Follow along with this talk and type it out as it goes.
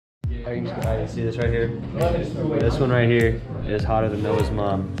See this right here? This one right here is hotter than Noah's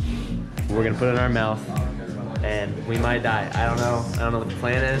mom. We're gonna put it in our mouth and we might die. I don't know what the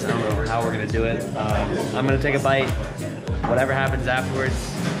plan is. I don't know how we're gonna do it. I'm gonna take a bite. Whatever happens afterwards,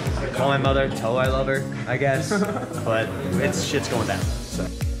 call my mother, tell her I love her, I guess. But shit's going down. So.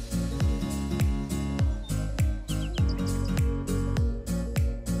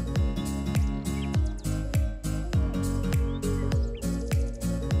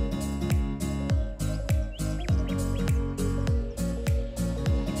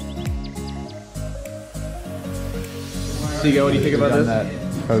 Seago, what do you think about this?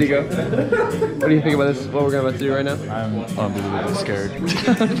 Seago, what do you think about this? What we're about to do right now? I'm unbelievably scared. It's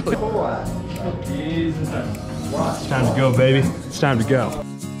time to go, baby. It's time to go.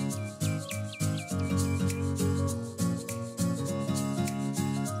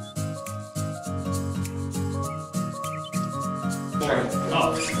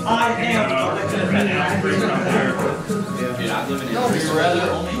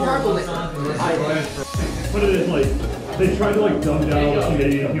 What it is, like, they try to like dumb down all the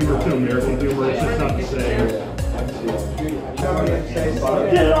Canadian humor to American humor. It's just not the same.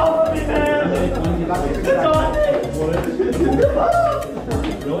 Get it off of me, man! It's on me! It's on me, man!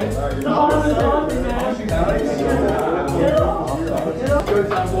 Get off! Good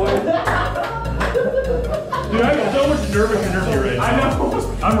time, boys. Dude, I got so much nervous energy right now. I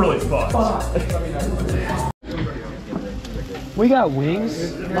know. I'm really fucked. We got wings.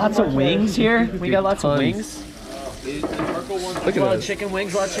 Lots of wings here. We got lots of wings. Look at a lot of chicken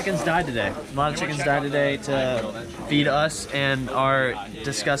wings. A lot of chickens died today. A lot of chickens died today to feed us and our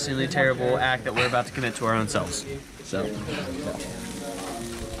disgustingly terrible act that we're about to commit to our own selves. So.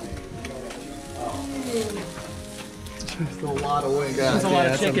 Just a lot of wings. That's a lot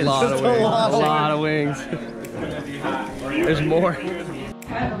of chickens. A lot of wings. There's more. $10.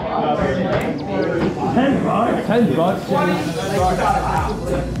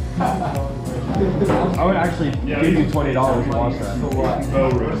 I would actually give you $20 to watch that.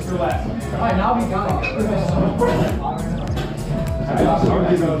 Alright, now we got it. I would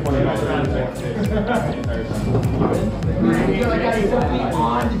give you $20.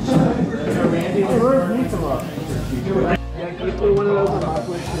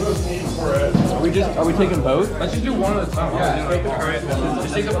 Are we taking both? Let's just do one at a time.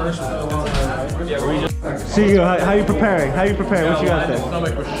 Just take the first one. Seago, how you preparing? How you preparing? What you got there?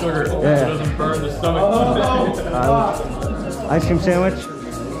 Stomach with sugar. So it doesn't burn the stomach. Ice cream sandwich.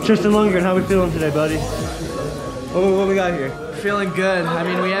 Tristan Lundgren, how we feeling today, buddy? What we got here? Feeling good. I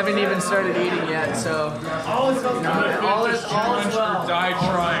mean, we haven't even started eating yet, so all is well. Die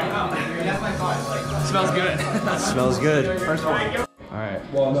trying. Smells good. Smells good. First one. Alright.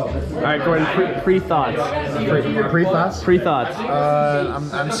 All right, Gordon. Pre-thoughts. Pre-thoughts? Pre-thoughts.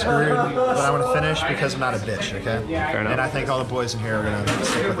 I'm screwed, but I want to finish because I'm not a bitch, okay? Fair enough. And I think all the boys in here are going to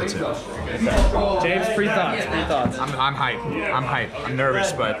stick with it too. James, pre-thoughts. Pre-thoughts. I'm hyped. I'm hyped. I'm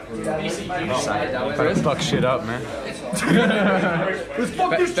nervous, but I'm excited. Fuck shit up, man.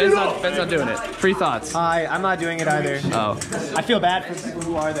 Ben's not doing it. Pre-thoughts. I'm not doing it either. Oh. I feel bad for the people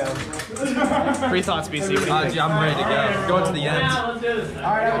who are though. Pre-thoughts, BC. What do you think? I'm ready to go. Going to the end.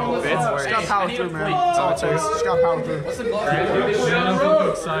 Alright, Just got power through, man. That's all it takes. Just got power through. I'm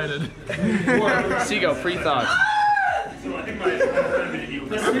excited. Seago, pre-thoughts.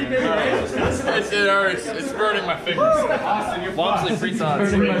 It hurts. It's burning my fingers. Walmsley,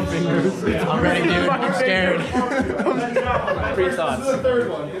 pre-thoughts. I'm ready, dude. I'm scared. Pre-thoughts.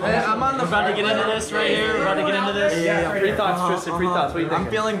 I'm on the About to get into this right here. We're about to get into this. Yeah. Pre-thoughts, Tristan. Pre-thoughts. What do you think? I'm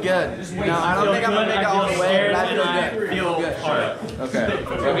feeling good. No, I don't think I'm gonna make it all the way, but I feel good. Okay.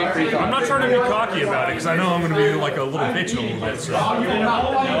 Okay, pre-thoughts. I'm not trying to be cocky about it because I know I'm going to be like a little bitch a little bit. So.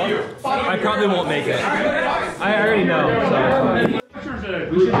 I probably won't make it. I already know.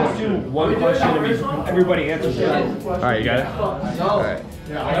 We should just do one question and everybody answers it. Alright, you got it? Alright.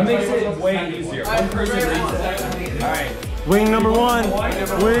 That makes it way easier. One person reads it. Alright. Wing number one.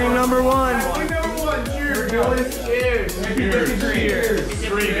 Wing number one. Cheers. Cheers. Cheers.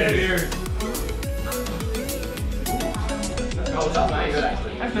 Cheers.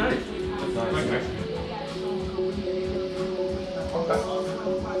 That's nice.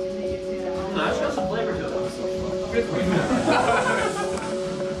 That's got some flavor to it.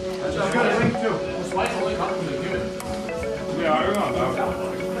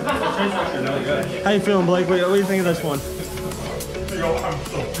 How you feeling, Blake? What do you think of this one?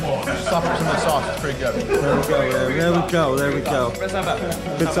 Suffers in the sauce. It's pretty good. There we go. There we go.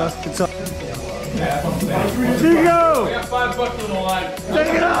 Good sauce. Good sauce. Seago! We got $5 on the line.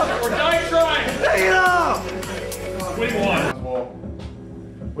 Take it up! We're dying trying. Take it up! Wing one.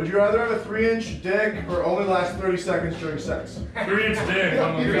 Would you rather have a 3-inch dick or only last 30 seconds during sex? 3-inch dick.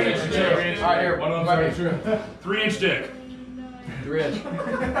 3-inch dick. All right, here. One of them's true. 3-inch dick. 3-inch.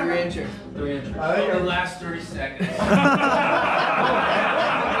 3-inch. 3-inch. I think The last 30 seconds.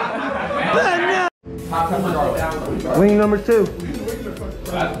 Hot pepper garlic. Wing number 2.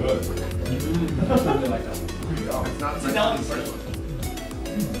 That's good.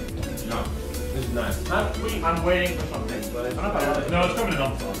 No, this is nice. I'm waiting for something, but I don't know if I want it. No, it's coming in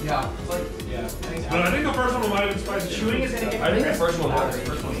on sauce. Yeah. But I think the first one might have been spicy. Chewing is I think the first one was.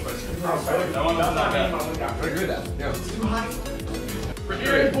 First one was spicy. That one was not bad. I agree with that. Yeah.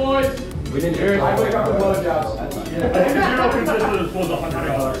 Cheers, boys. We didn't hear it. I got the blowjobs. I think the zero consistent was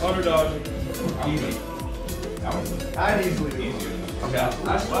 $100. $100. Easy. I'd easily do it. Okay.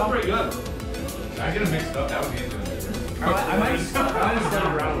 That's pretty good. I get it mixed up. That would be easy. I might have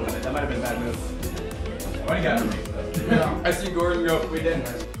started around with it. That might have been a bad move. Why do you got it mixed up? I see Gordon go. We didn't.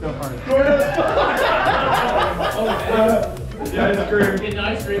 Go hard. Yeah, it's great. Get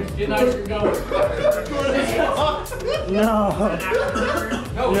ice cream. Get ice cream going. No.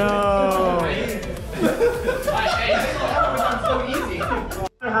 No. So easy.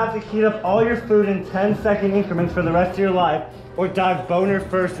 You have to heat up all your food in 10-second increments for the rest of your life, or dive boner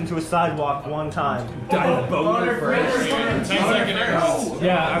first into a sidewalk one time. Dive boner first. 10-second increments.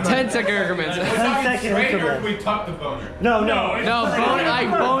 Yeah, 10-second increments. 10-second Right, or increments. we tuck the boner? No. No,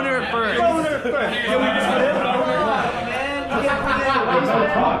 boner first. Boner first.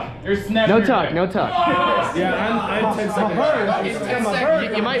 No talk, no talk. Yeah, I'm 10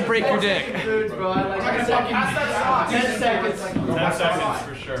 seconds. You might break your dick. 10 seconds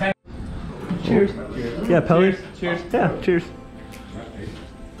for sure. Cheers. Yeah, Pelly. Cheers. Yeah, cheers.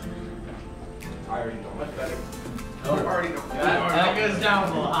 That goes down a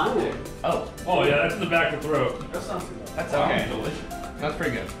little hot. Oh yeah, that's in the back of the throat. That's okay. Delicious. That's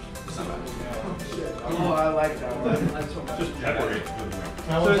pretty good. Oh, I like that one. Just peppery.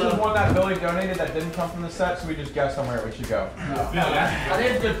 So this is one that Billy donated that didn't come from the set, so we just guessed on where we should go. I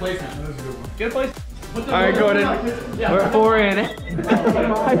think it's good placement. Good place. All right, Gordon. We're in it.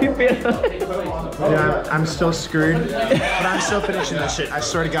 How you feeling? Yeah, I'm still screwed, but I'm still finishing this shit. I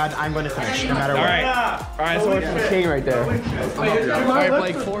swear to God, I'm going to finish, no matter what. All right, so it's the king right there. All right,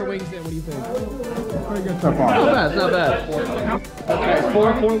 Blake, 4 wings in. What do you think? Pretty good so far. Not bad, not bad. Okay,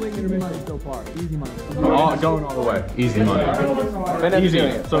 four wings in so far. Easy money. Going all the way. Easy money. Easy.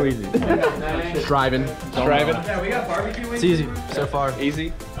 So easy. Driving. Yeah, we got barbecue wings. It's easy so far.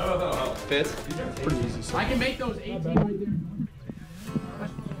 Easy. Fits. I can make those 18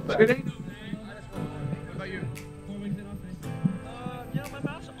 right there. You know, my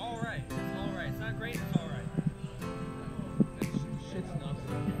mouth's alright. It's alright. It's not great, it's alright. Shit's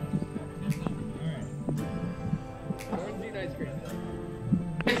nothing. I think we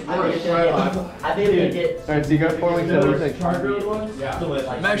get. All right, so you got 4 wings in. What do you think?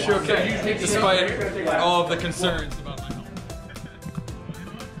 I'm actually okay, despite all of the concerns about my health.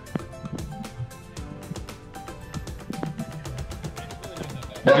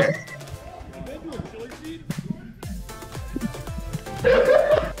 Alright,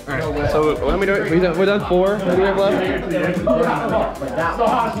 so what are we doing? We're done 4. What do we have left?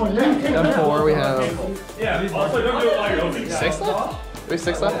 Done 4. We have Yeah, also don't do it while you're opening. 6 left? We have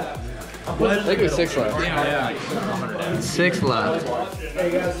 6 left? I think we have 6 left. 6 left.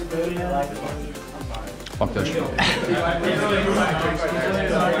 Fuck that shit. You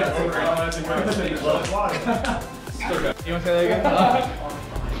want to say that again?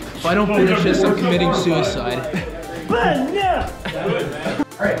 If I don't finish this, I'm committing suicide.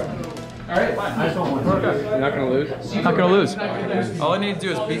 Alright. You're not gonna lose? Not gonna lose. All I need to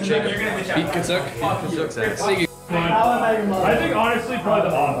do is beat Jacob. Beat Katsuk. I think honestly probably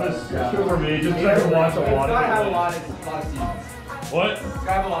The Office for me, just because I can watch a lot of it. What? I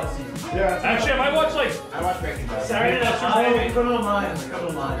have a lot of seasons. Yeah. Actually, I might watch like I watch Breaking Bad. Saturday Night Live.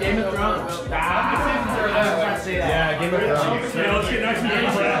 Game of Thrones. Yeah, Game of Thrones. Yeah, let's get nice and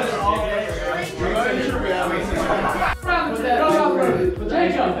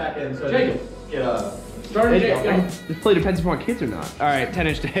Jacob. This play depends if you want kids or not. Alright,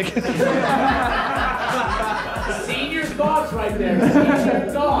 10-inch dick. Senior thoughts right there.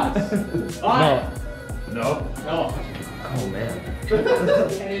 Senior thoughts. No. Oh man.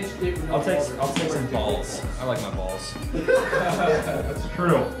 I'll take some balls. I like my balls. That's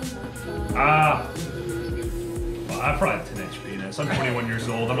true. Well, I probably have 10-inch penis. I'm 21 years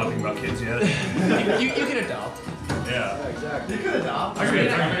old. I'm not thinking about kids yet. You can adopt. Yeah. Exactly. You could adopt. I could.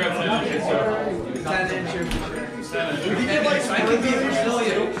 10 inches. You can get like, I can be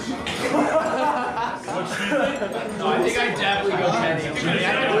Brazilian. What's No, I think I definitely go Kenny.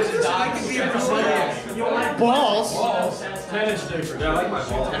 I can be a Brazilian. Balls? Tennis dick. Yeah, I like my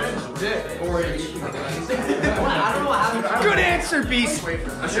balls. Tennis dick. Or I don't know how. Good answer, Beast. Let's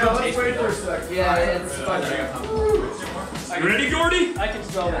wait for a second. Yeah, it's fun. You ready, Gordy? I can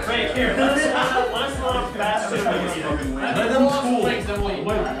spell that. Wait, here. Let's look faster. Let them cool. I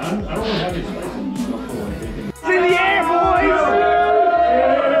don't know how to It's in the air, boys!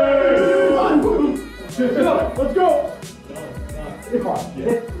 Let's go!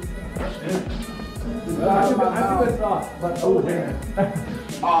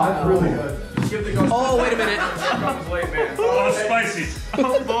 That's really good. Oh, wait a minute. Oh, it's spicy.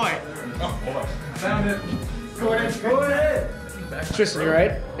 Oh boy. Found it. Go ahead. Tristan, you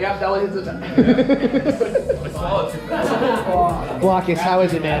right? Yeah, that was it. Blockus, how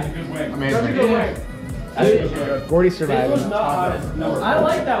is it, man? Amazing. Gordy survived. I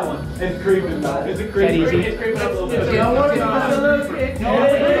like that one. It's creeping though. Is it creeping? That easy? It's creeping up a little bit. It's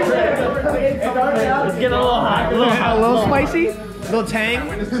getting a little hot. A little spicy? A little tang?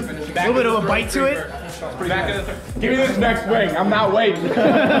 A little bit of a bite to it? Give me this next wing. I'm not waiting.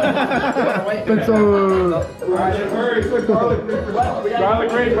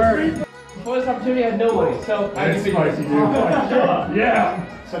 Garlic Raper. Before this opportunity, I had nobody, so I That's spicy, dude. Yeah.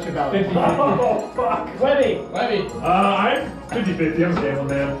 Such a valid. 50-50. Oh, fuck. Webby. I'm 50-50. I'm gambling,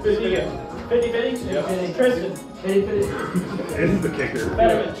 man. 50-50? Yeah. Tristan. 50-50. This is the kicker.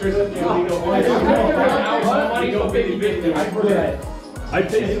 Better than Tristan. I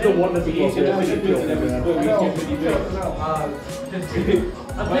tasted the one that's the closest.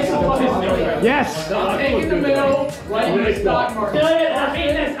 Yes! Take in the middle, right in the stock market.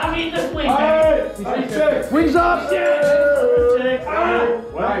 I'm eating this wing. Wings up!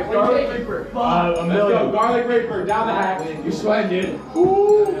 A million. Garlic Raper down the hack. You sweating, dude.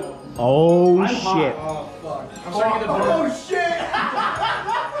 Oh shit. I'm starting to get oh shit!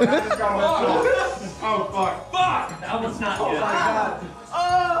 Oh fuck. Fuck! That one's not good. Oh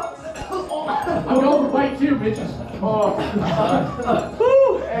my god. I'm going for bite two, bitches. Oh.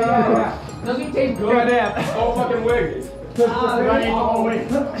 Doesn't it taste good? Goddamn. Oh fucking wig.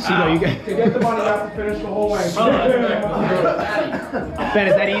 Seagull, you get. To get the money, you have to finish the whole wing. Ben,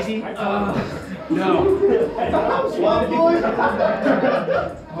 is that easy? No. That was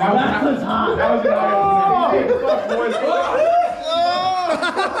hot. That was an eye-opener. Fuck, boys.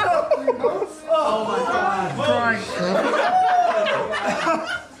 Oh my god. Crying.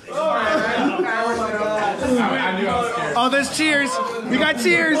 I knew I was scared. Oh, there's cheers. We got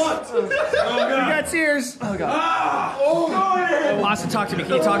cheers. We got cheers. Oh god. Austin, talk to me.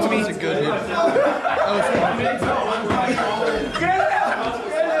 Can you talk to me? That's a good one.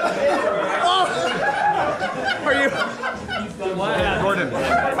 Are you? Gordon.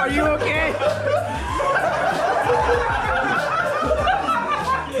 Are you okay?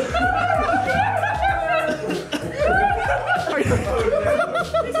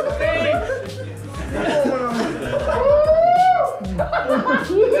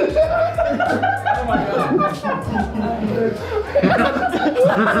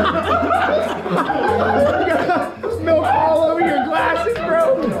 Milk all over your glasses, bro.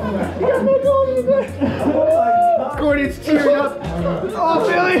 You got milk all over your glasses. Gordon's tearing up. Oh,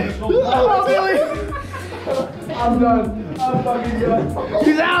 Billy. Oh, Billy. I'm done. I'm fucking done.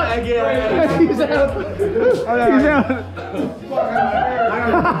 He's out. Again. He's out. He's out.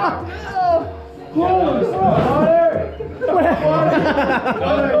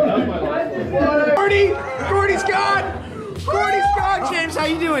 Gordy's gone. Gordy's gone. James, how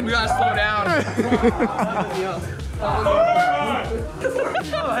you doing? We gotta slow down.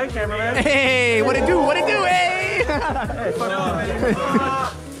 Oh, hey, cameraman. Hey, what it do? What it do? Hey.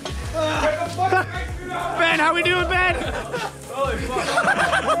 Ben, how we doing, Ben?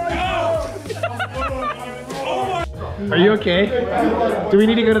 Are you okay? Do we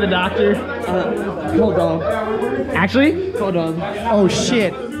need to go to the doctor? Hold on. Actually? Hold on. Oh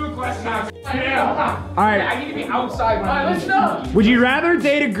shit. Alright. I need to be outside. Alright, let's go. Would you rather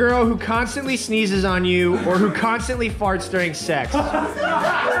date a girl who constantly sneezes on you or who constantly farts during sex?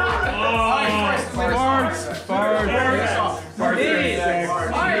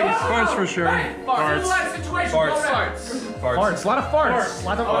 Farts for sure. Farts. Farts. A lot of farts. A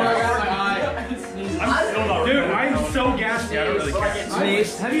lot of Dude, I'm so gassy. I don't really care.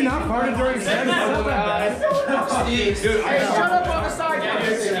 Have you not farted during sex? Dude, shut up on the side.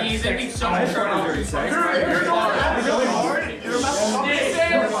 Sneeze. It makes so much trouble during sex. You're not really hard. You're about to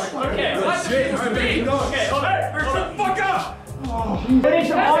Okay, let's do it. Okay, hold on. Shut the fuck up!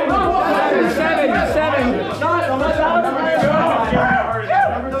 Seven.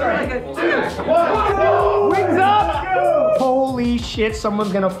 shit,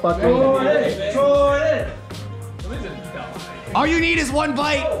 someone's gonna fucking. All you need is one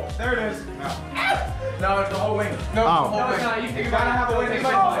bite. There it is. No, it's the whole wing. No, Oh. no, it's not. You gotta have a wing.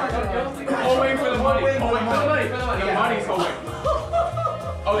 Whole wing for the money. Whole wing for the money. The money's whole wing.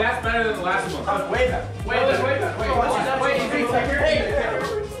 Oh, that's better than the last one. Wait.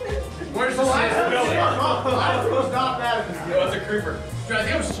 Where's the last building? Stop that. It was a creeper. I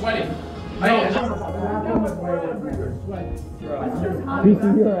think I was sweating. PC,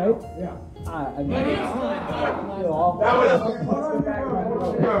 you alright?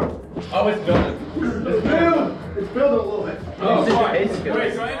 Oh, it's building. It's building a little bit. Oh, wait, so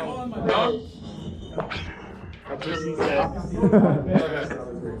I had to hold on my dog.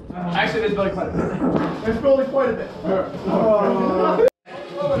 Actually, it's building quite a bit. It's building quite a bit.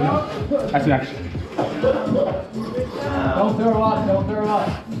 That's an action. Don't throw up. Don't throw up.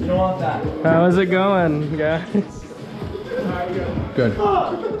 You don't want that. How is it going, guys? Good.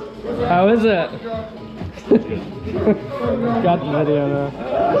 How is it? Got the video now.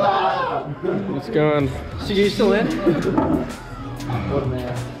 It's going. So you still in? What a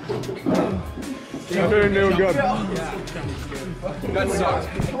man. Doing good. That sucks.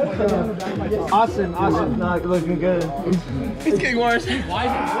 Austin, not looking good. It's getting worse. Why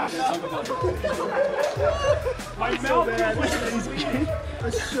is it My mouth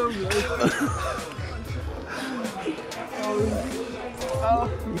is so good.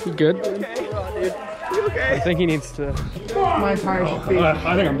 Good? Okay. I think he needs to. My entire face.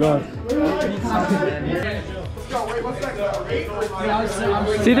 I think I'm done.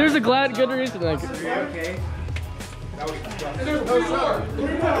 See, there's a good reason. Like,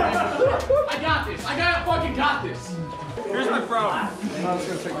 I fucking got this. Here's my problem.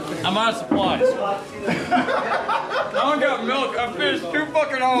 I'm out of supplies. I don't got milk. I finished 2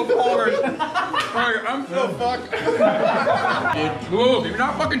 fucking olive polders. I'm so fucked. Dude, move. If you're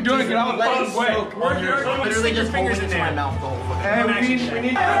not fucking doing it, get out of the fucking way. Literally just fingers into my mouth the whole fucking And we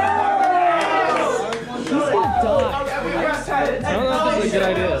need. I don't know if this is a good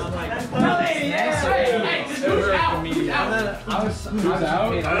idea. Raise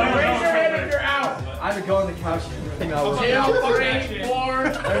your hand if you're out. I've been going to the couch. 2, 3, 4.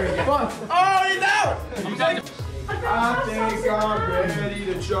 Oh, he's out. I think I'm ready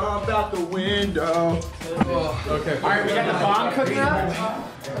to jump out the window. Okay. All right, we got the bomb cooking up.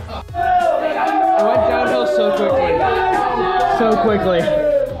 It went downhill so quickly. So quickly.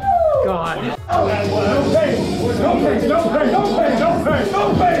 God.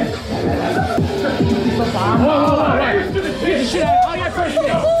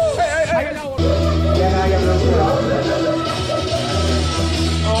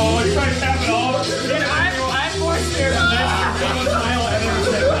 Oh, he's trying to tap it all. Dude, I'm more scared of that single smile I've ever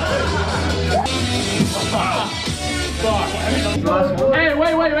seen. Hey,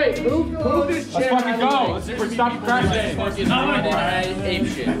 wait. Move this chair. Let's fucking go. Let's stop crashing. Ape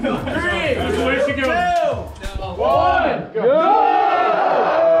shit. 3, That's the way to go. 2, 1, go!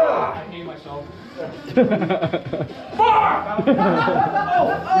 I hate myself. You're good.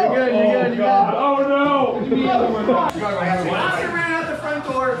 Oh no! Oscar ran out the front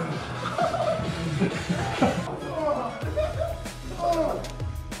door.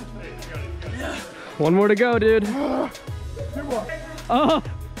 One more to go, dude. Oh,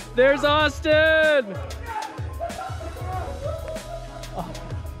 there's Austin.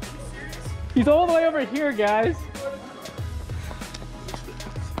 He's all the way over here, guys.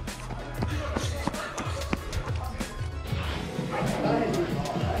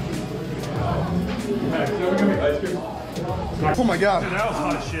 Oh my god. That was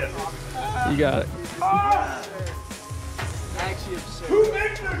hot as shit. You got it. Who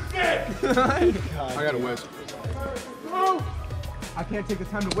makes this shit? I got a whisk. I can't take the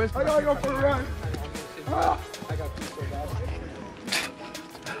time to whisk. I gotta go for a run. I got pee so bad.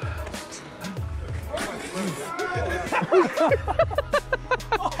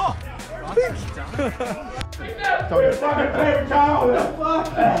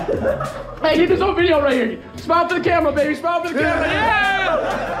 Hey, get this whole video right here. Smile for the camera, baby. Smile for the camera.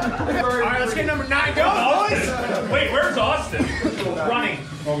 Yeah! All right, let's get number 9 going, boys. Wait, where's Austin? Running.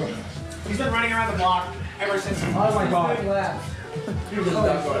 He's been running around the block ever since. Oh my god.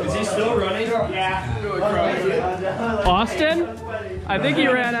 Is he still running? Yeah. Austin? I think he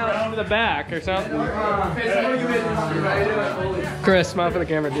ran out to the back or something. Chris, smile for the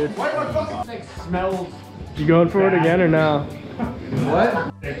camera, dude. Smells. You going for it again or no? What?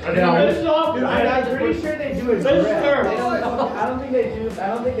 I'm pretty sure they do it. I don't think they do. I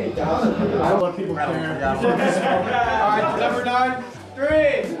don't think they do. I don't want people caring. All right, number 9. 3.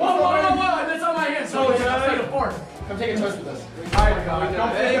 Whoa. That's on my hand. So it's like a fork. Come take a toast with us. All right,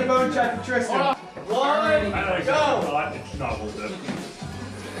 don't take a bone check for Tristan. One, go! It's not worth it.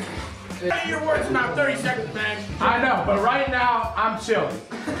 Say your words in about 30 seconds, man. I know, but right now, I'm chilling.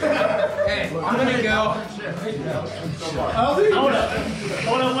 Hey, I'm gonna go. Hold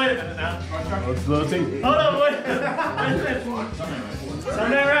up, wait a minute now. Hold up, wait a minute.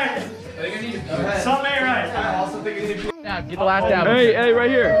 Something ain't right. Something ain't right. Dab, get the last dab. Hey, right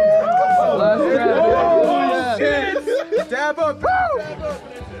here. Last dab. Oh, shit! Dab up.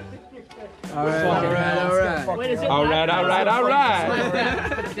 All right.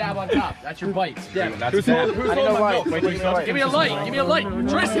 Dab on top. That's your bite. Dab. Who's holding the light? Give me a light. Give me a light.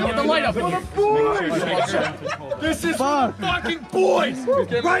 Tristan, get the light up in here. This is for the fucking boys!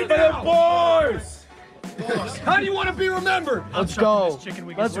 Right now! Boys! How do you want to be remembered? Let's go.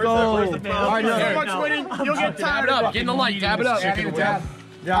 Let's go. All right, You'll get tired up. Get in the light. Dab it up. All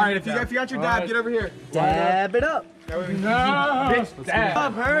right, if you got your dab, get over here. Dab it up.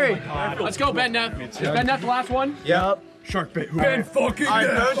 Dab. Hurry. Let's go, Ben Neff. Is Ben Neff the last one? Yep. Shark bait. Ben fucking All right,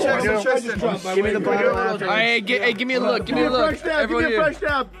 bone check for Tristan. Give me the bottle after. Hey, give me a look. Give me a look. Everyone here.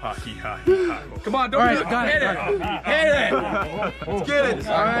 Come on, don't hit it. Hit it. Let's get it.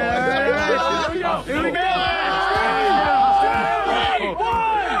 All right. Here we go.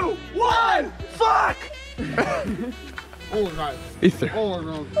 One. Fuck.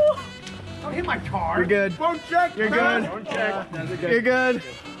 Don't hit my car. You're good. Bone check. You're good. You're good.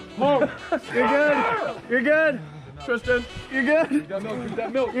 You're good. You're good. Tristan, you're good. Give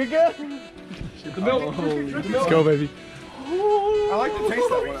that milk. You're good. The milk. Let's go, baby. I like to taste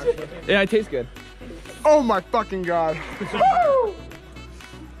that one, actually. Yeah, it tastes good. Oh my fucking god.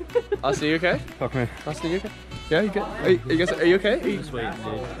 Austin, you okay? Fuck me. Austin, you okay? Yeah, you good? Are you okay? Just waiting,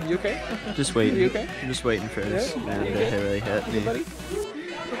 dude. You okay? Just waiting. You okay? I'm just waiting for this man to really hit me.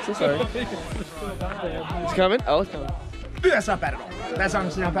 So sorry. It's coming? Oh, it's coming. Dude, that's not bad at all. That's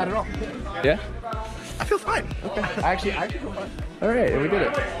honestly not bad at all. Yeah? I feel fine. Okay. Actually feel fine. All right, we did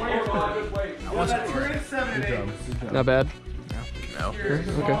it. Not bad. No. Okay.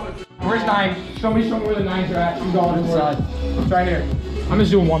 Where's 9? Show me where the 9s are at. $2 inside. It's right here. I'm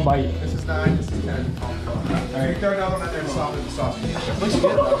just doing one bite. This is 9, this is 10. All right. Throw another one in there and soften the sauce.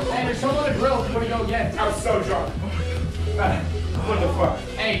 Hey, there's someone on the grill. Before you go again. I was so drunk. What the fuck?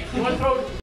 Hey, you want to throw